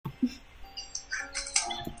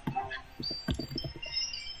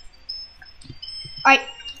Alright.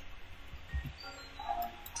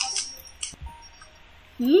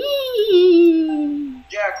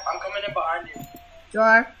 Jack, I'm coming in behind you.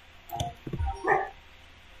 Sure.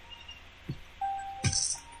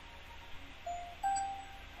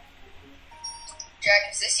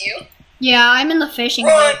 Jack, is this you? Yeah, I'm in the fishing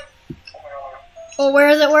boat. Run! Oh, where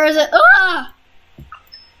is it? Where is it? Ah!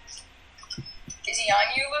 Is he on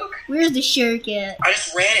you, Luke? Where's the shark at? I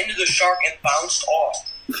just ran into the shark and bounced off.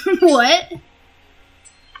 What?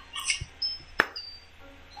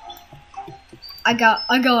 I got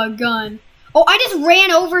a gun. Oh, I just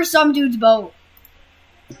ran over some dude's boat.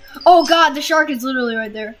 Oh god, the shark is literally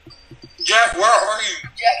right there. Jack, where are you?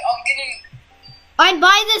 Jack, I'm getting... I'd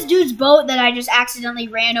buy this dude's boat that I just accidentally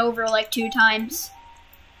ran over like 2 times.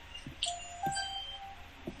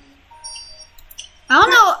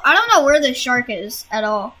 I don't know where the shark is at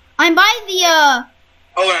all. I'm by the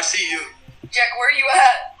Oh, and I see you. Jack, where are you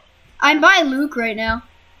at? I'm by Luke right now.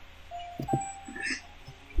 Oh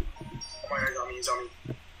my god, he's on me.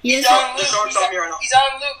 He is. on The Luke. shark's on me right now. He's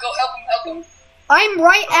on Luke. Go help him, help him. I'm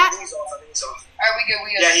right I at. think he's off, I think he's off. Alright, we good,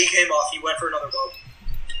 we good. Yeah, he came off. He went for another boat.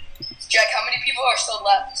 Jack, how many people are still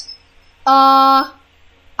left?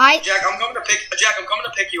 Jack, I'm coming to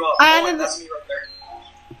pick you up. I Oh, haven't- that's me right there.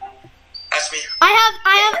 That's me. I have.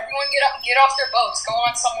 Everyone get off their boats. Go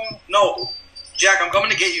on someone. No. Jack, I'm coming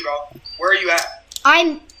to get you, bro. Where are you at?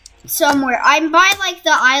 I'm somewhere. I'm by like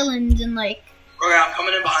the island and like. Okay, I'm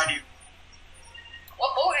coming in behind you.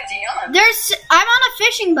 What boat is he on? I'm on a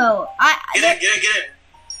fishing boat. Get in.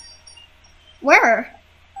 Where?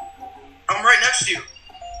 I'm right next to you.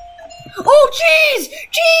 Oh jeez!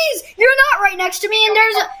 You're not right next to me, and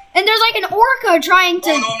there's like an orca trying to.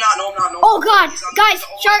 Oh, no, I'm not. No. Oh god, He's on guys! me.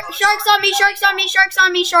 Sharks on me! Sharks on me! Sharks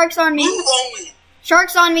on me! Sharks on me! Move only.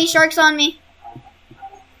 Sharks on me! Sharks on me!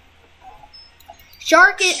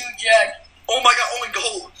 Shark it! Shoot, Jack. Oh my god, Owen,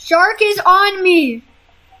 go. Shark is on me!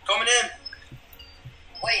 Coming in.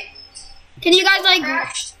 Wait. Can you guys like?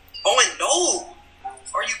 Crashed. Owen, no.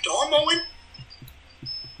 Are you dumb, Owen?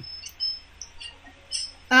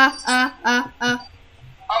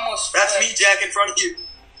 Almost. That's flipped. me, Jack, in front of you.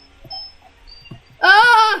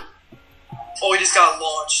 Ah! Oh, he just got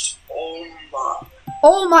launched.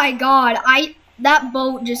 Oh my god! That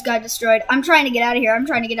boat just got destroyed. I'm trying to get out of here. Hey,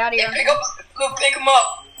 pick him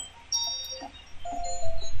up.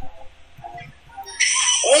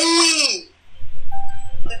 Owen!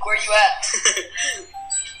 Luke, where you at?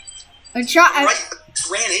 Right, just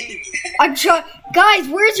ran into me. Guys,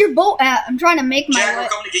 where's your boat at? I'm trying to make my Jack, way. we're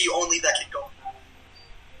coming to get you. Owen, leave that kid go.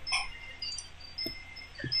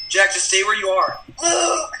 Jack, just stay where you are.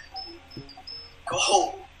 Luke. Go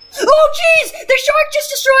home. Oh jeez! The shark just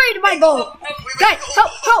destroyed my boat! Guys,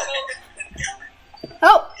 help!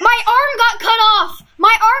 Help! My arm got cut off!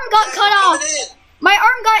 My arm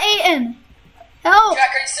got eaten! Help! Jack,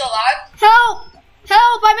 are you still alive? Help!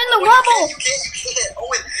 I'm in the Owen, rubble! You can't.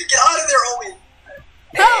 Owen, get out of there, Owen.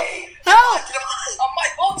 Help! Get out. Oh, my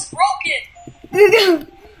boat's broken. No!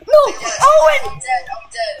 Owen! I'm dead.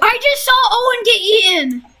 I just saw Owen get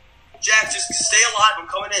eaten! Jack, just stay alive. I'm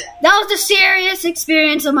coming in. That was the scariest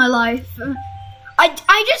experience of my life.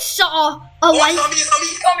 I just saw a light. It's on me.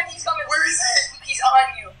 He's coming. Where is it? He's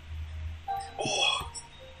on you. Oh,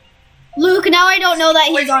 Luke, now I don't know that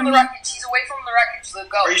Away he's from on the me. wreckage. He's away from the wreckage, Luke.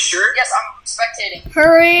 Go. are you sure? Yes, I'm spectating.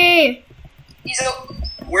 Hurry!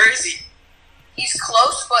 Where is he? He's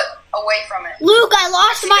close, but away from it. Luke, I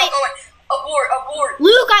lost my. Abort.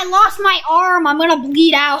 Luke, I lost my arm. I'm gonna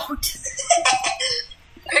bleed out.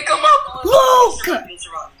 Pick him up, Luke. Luke!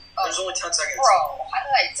 There's only 10 seconds. Bro, how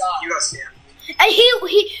did I die? You got scammed.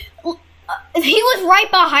 And he was right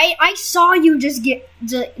behind. I saw you just get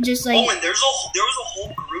just like. Owen, there was a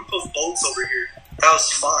whole group of boats over here. That was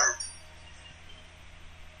fun.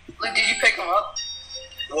 Luke, did you pick him up?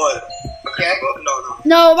 What? Yeah. No.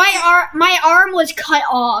 No, my arm was cut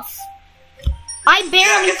off. I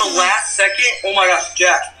barely. Jack, at the last second, oh my gosh,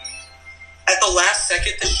 Jack. At the last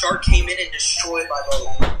second, the shark came in and destroyed my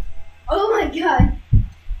boat. Oh my god.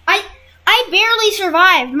 I barely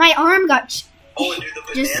survived. My arm got. Oh, dude, the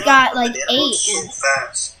banana, Just got, like, banana boat's ate. so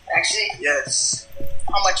fast. Actually, Yes.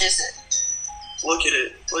 how much is it? Look at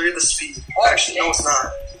it. Look at the speed. Oh, Actually, no, dang. it's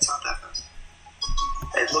not. It's not that fast.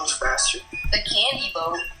 It looks faster. The candy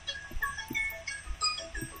boat.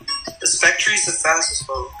 The Spectre's the fastest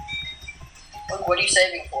boat. Luke, what are you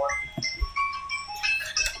saving for?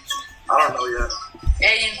 I don't know yet.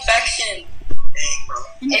 Hey, infection. Dang, bro.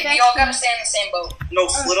 Hey, we all gotta stay in the same boat. No,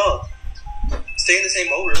 split up. Stay in the same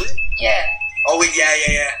boat, really? Yeah. Oh, wait,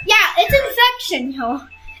 yeah. Yeah, it's infection, yo.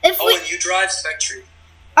 If Oh, we. and you drive Spectre.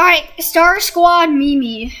 All right, Star Squad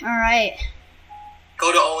Mimi. All right.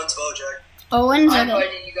 Go to Owen's boat, Jack. Owen's I okay.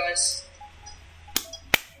 invited you guys.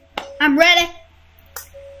 I'm ready.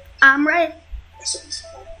 I'm ready.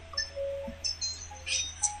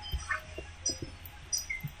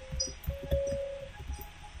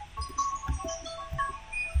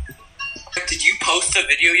 Did you post a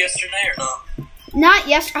video yesterday or not? Not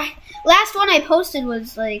yesterday. Last one I posted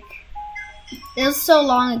was like, it was so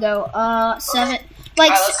long ago. 7,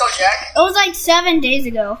 like, Alright, let's go, Jack. it was like 7 days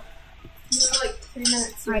ago. Like 3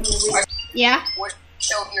 minutes. Alright. Yeah? We're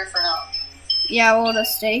chill here for now. Yeah, we'll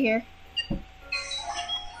just stay here. Let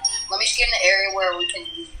me just get in the area where we can.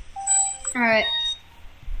 Alright.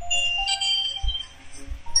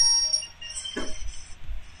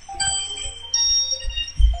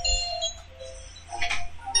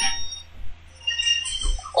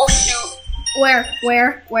 Oh shoot! Where?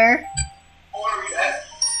 Where are we at?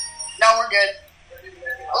 No, we're good.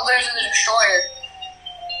 Oh, there's a destroyer.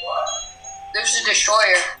 What? There's a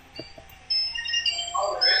destroyer.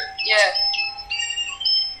 Oh, really? Yeah.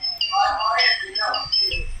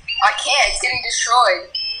 I can't. It's getting destroyed.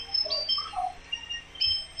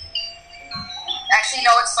 Actually,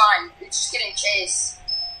 no, it's fine. It's just getting chased.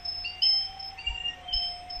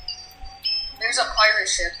 There's a pirate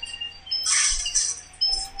ship.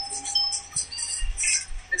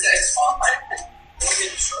 It's fine. Won't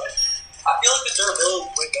get destroyed. I feel like the durability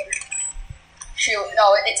is way better. Shoot,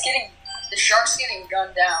 no, it's getting. The shark's getting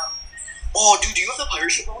gunned down. Oh, dude, do you have the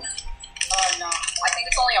pirate ship on? No. I think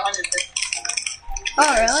it's only 150.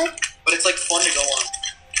 Oh, really? But it's like fun to go on.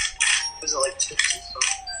 Is it like tips and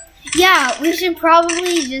stuff? Yeah, we should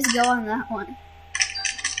probably just go on that one.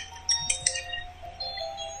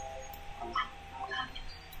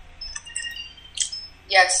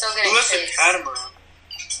 Yeah, it's still getting Who has a chased. catamaran?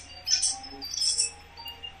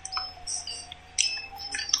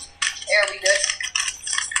 Are we good?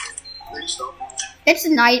 I think so. It's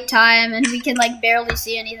nighttime and we can like barely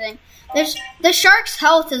see anything. The shark's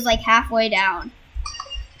health is like halfway down.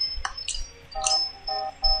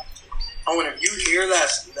 Oh, and if you hear that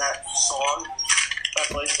song that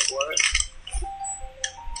plays before it,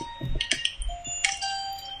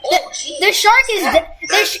 Oh, jeez. The shark is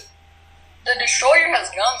The destroyer has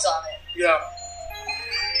guns on it. yeah.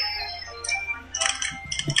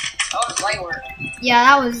 That was light work. yeah,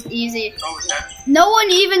 that was easy. Oh, is that? No one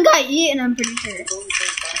even got eaten, I'm pretty sure.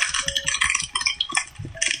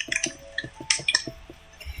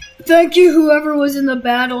 Thank you, whoever was in the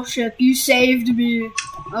battleship. You saved me.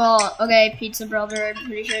 Oh, okay, pizza brother. I'm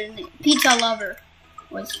pretty sure. Pizza lover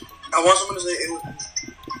was. I want someone to say it was.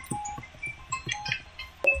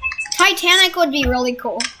 Titanic would be really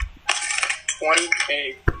cool.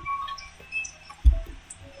 20K.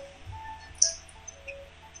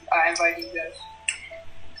 I invited you guys.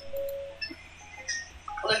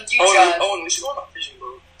 Look, you Oh, drive. and we should go on a fishing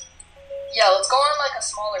boat. Yeah, let's go on like a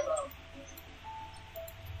smaller boat.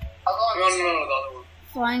 I'll go on No, this no, one. no, the other one.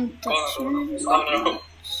 Flying Go on Dutchman. the other one. No.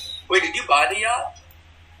 Wait, did you buy the yacht?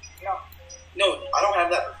 No. No, I don't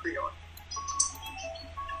have that for free on.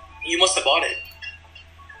 You must have bought it.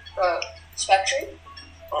 Spectre?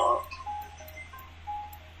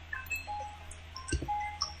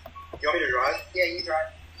 You want me to drive? Yeah, you drive.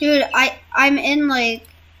 Dude, I'm in like.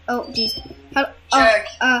 Oh, jeez. Check.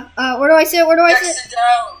 Where do I sit? Where do I Jack, sit? sit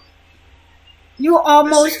down. You This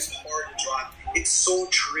almost. thing is hard to drive. It's so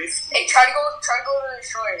drifty. Hey, try to go to the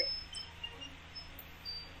destroyer.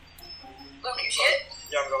 Luke, you see it?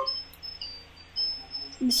 Yeah, I'm going.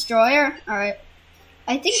 Destroyer? Alright.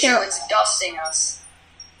 I think Shoot, they're. it's dusting us.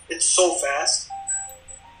 It's so fast.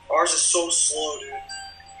 Ours is so slow, dude.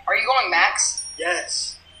 Are you going max?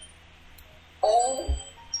 Yes. Oh,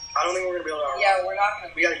 I don't think we're gonna be able to. yeah, we're not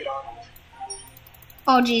gonna. We gotta get on.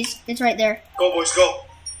 Oh, jeez. It's right there. Go, boys, go.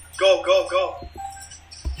 Go, go, go.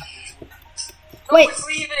 No, Wait. it's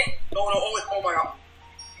leaving. No, oh my god.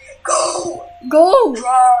 Go. Go!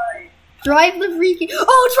 Drive. Drive the freaking.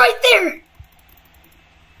 Oh, it's right there!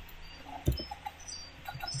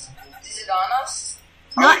 Is it on us?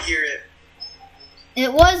 I Not- would hear it.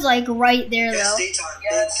 It was like right there Yes, though. daytime.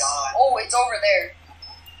 Yes. Thank God. Oh, it's over there.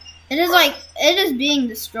 It is like. It is being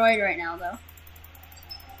destroyed right now though.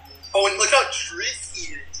 Oh, and look how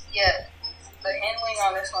drifty it is. Yeah. The handling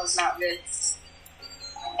on this one's not good.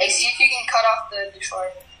 Hey, see if you can cut off the destroyer.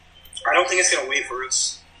 I don't think it's gonna wait for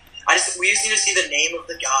us. We just need to see the name of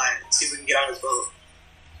the guy and see if we can get on his boat.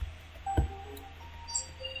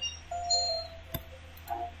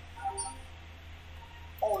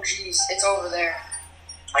 Oh, jeez, it's over there.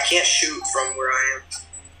 I can't shoot from where I am.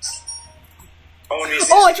 Oh, and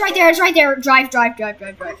Oh, it's right there. It's right there. Drive.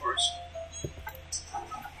 Of course.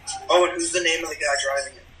 Oh, and who's the name of the guy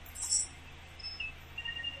driving it?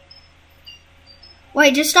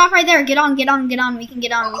 Wait, just stop right there. Get on, get on, get on. We can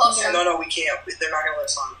get on. We can Closer. get on. No, we can't. They're not gonna let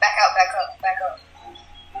us on. Back up, back up, back up.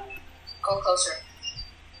 Go closer.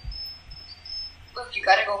 Look, you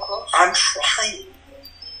gotta go closer. I'm trying.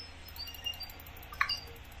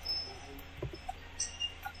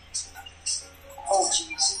 Oh,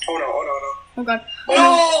 jeez. Oh no! Oh god. No!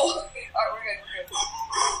 Alright, we're good, we're good.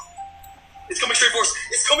 It's coming straight for us.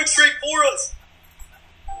 It's coming straight for us.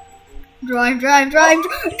 Drive, drive, drive,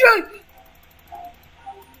 drive, drive.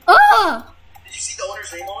 Ah! Did you see the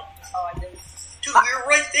owner's name on? Oh, I didn't. Dude, we were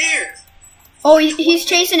right there. Oh, he's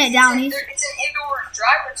chasing it down. It's an indoor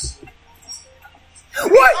driver's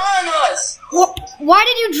What? on us! Why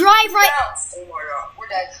did you drive right? Bounce. Oh my god. We're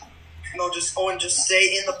dead. No, just Owen, just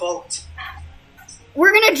stay in the boat.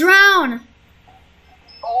 We're gonna drown.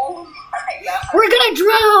 Oh my god. We're gonna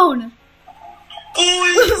drown.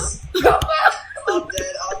 Boys! Come back. I'm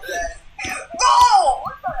dead. I'm dead. No!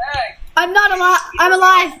 What the heck? I'm not alive. I'm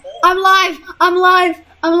alive. I'm alive. I'm alive.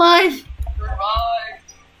 I'm alive. Revive.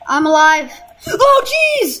 I'm alive. Oh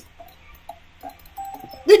jeez!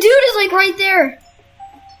 The dude is like right there.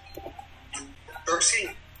 They're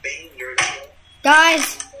getting banged or anything.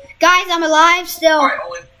 Guys, I'm alive still. Alright,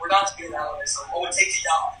 Owen, we're not to be in that way, so Owen, take the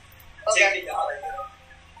yacht. Okay. Take the yacht.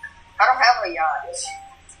 I don't have a yacht.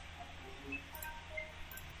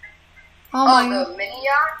 Oh my god. The mini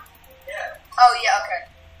yacht? Yeah. Oh, yeah,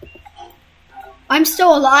 okay. I'm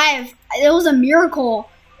still alive. It was a miracle.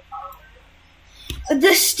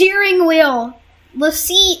 The steering wheel, the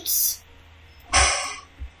seats.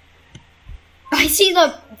 I see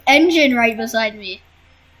the engine right beside me.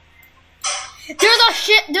 There's a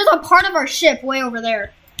ship. There's a part of our ship way over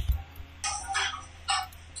there.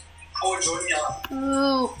 Oh, join the yacht.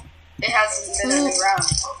 Oh, It hasn't been in the ground.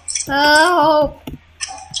 oh.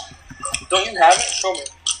 Don't you have it? Show me.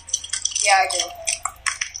 Yeah, I do.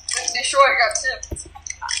 The destroyer got tipped.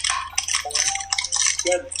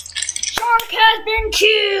 Good. Shark has been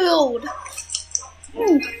killed.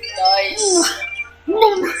 Nice.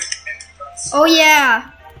 Oh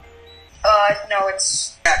yeah. No,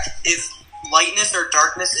 it's... If lightness or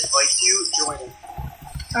darkness invites you, join it.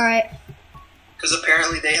 All right. Because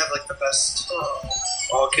apparently they have like the best.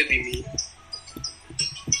 Oh, it could be me.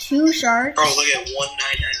 2 sharks. Oh, look at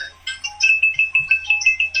 1999.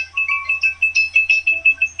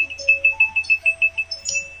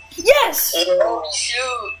 Yes. Oh,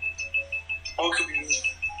 shoot. Oh, it could be me.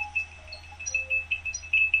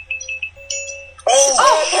 Oh!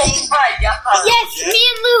 Oh my god. Yes. Yeah.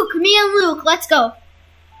 Me and Luke. Let's go.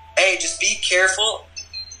 Hey, just be careful.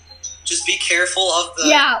 Just be careful of the.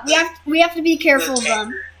 Yeah, we have to be careful of the them.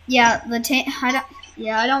 tanker. Yeah, the tank. I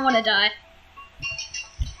don't want to die.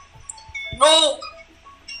 No!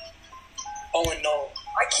 Oh, and no.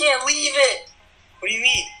 I can't leave it. What do you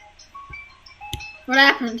mean? What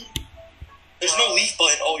happened? There's no leave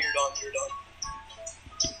button. Oh, you're done. You're done.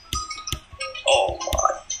 Oh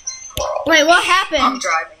my. God. Wait, what I'm happened?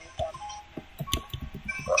 driving it.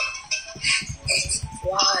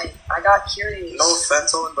 Why? I got curious. No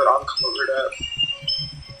offense, Owen, but I'm covered up.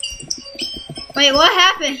 Wait, what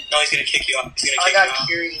happened? No, he's gonna kick you out. He's gonna I kick you got out.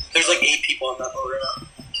 curious. There's like 8 people on that boat right now.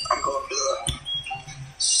 I'm going for that.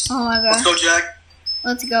 Oh my Let's god. go, Jack.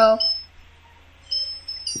 Let's go.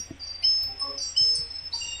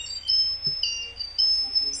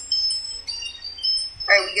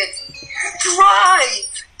 Alright, we good. Drive!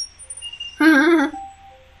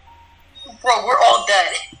 Bro, we're all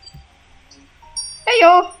dead. Hey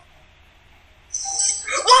yo.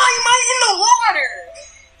 Why am I in the water?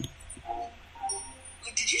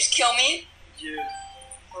 Did you just kill me? Yeah.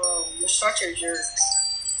 Bro, you're such a jerk.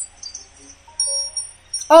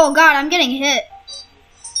 Oh god, I'm getting hit.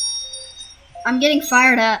 I'm getting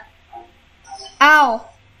fired at. Ow.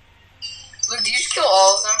 Luke, did you just kill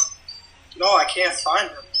all of them? No, I can't find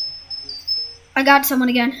him. I got someone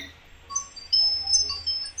again.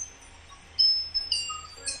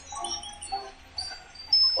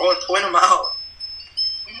 Oh, point him out.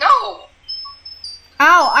 No!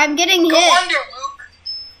 Ow, I'm getting Go hit. under, Luke.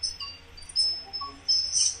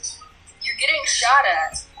 You're getting shot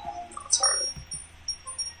at. That's alright.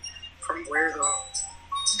 From where though?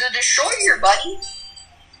 The destroyer, buddy.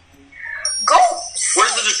 Go!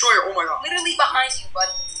 Where's the destroyer? Oh my god. Literally behind you,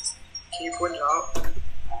 buddy. Can you point it out?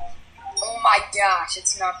 Oh my gosh,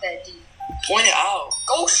 it's not that deep. Point it out.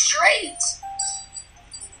 Go straight!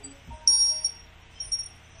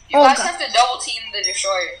 You Oh, guys God. have to double team the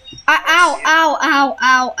destroyer. Ow, ow, ow,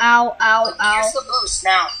 ow, ow, ow, Look, ow. here's the boost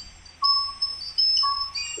now.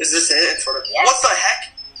 Is this it? In front of Yes. What the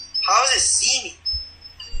heck? How does it see me?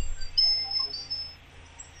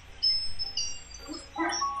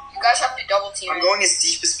 You guys have to double team damn I'm it. going as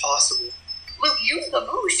deep as possible. Luke, use the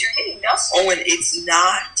boost. You're getting dusty. Owen, it's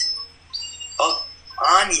not up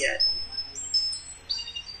on yet.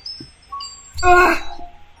 Ah!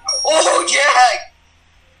 Oh, Jack!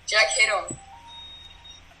 Jack hit him.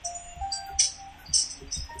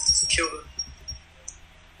 Kill him.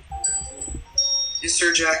 Yes,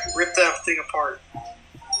 sir, Jack. Rip that thing apart.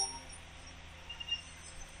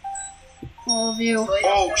 All of you.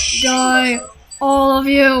 Oh, shit. Die. All of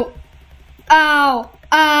you. Ow.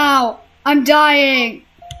 Ow. I'm dying.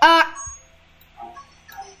 Ah.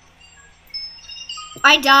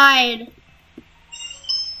 I died.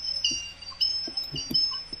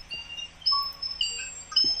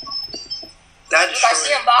 That Luke, I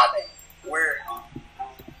see him bobbing. Where?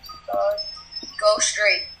 Go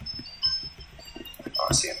straight. Oh,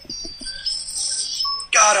 I see him.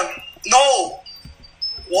 Got him. No!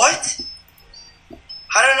 What?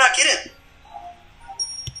 How did I not get him?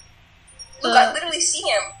 Luke, I literally see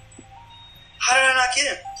him. How did I not get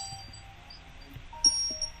him?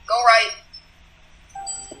 Go right.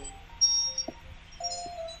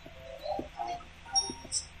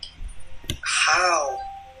 How?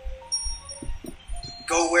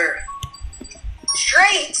 Go where?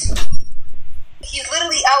 Straight. He's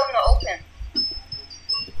literally out in the open.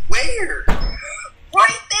 Where?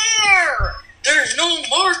 Right there. There's no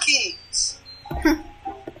markings.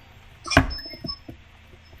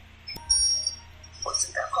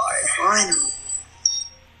 Wasn't that hard. Finally.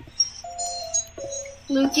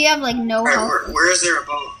 Luke, you have like no Alright, health. where is there a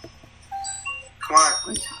boat? Come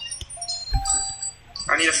on.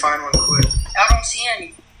 I need to find one quick. I don't see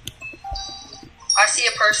any. I see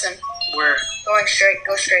a person Where? going straight.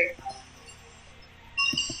 Go straight.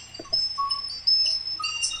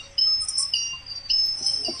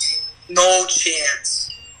 No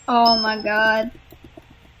chance. Oh my god.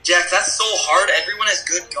 Jack, that's so hard. Everyone has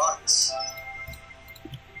good guns.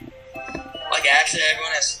 Like, actually,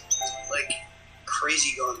 everyone has, like,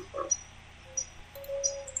 crazy guns, bro.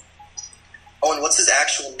 Oh, and what's his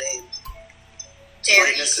actual name? Jerry.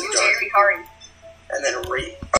 Brightness and Jerry Harding. And then rate.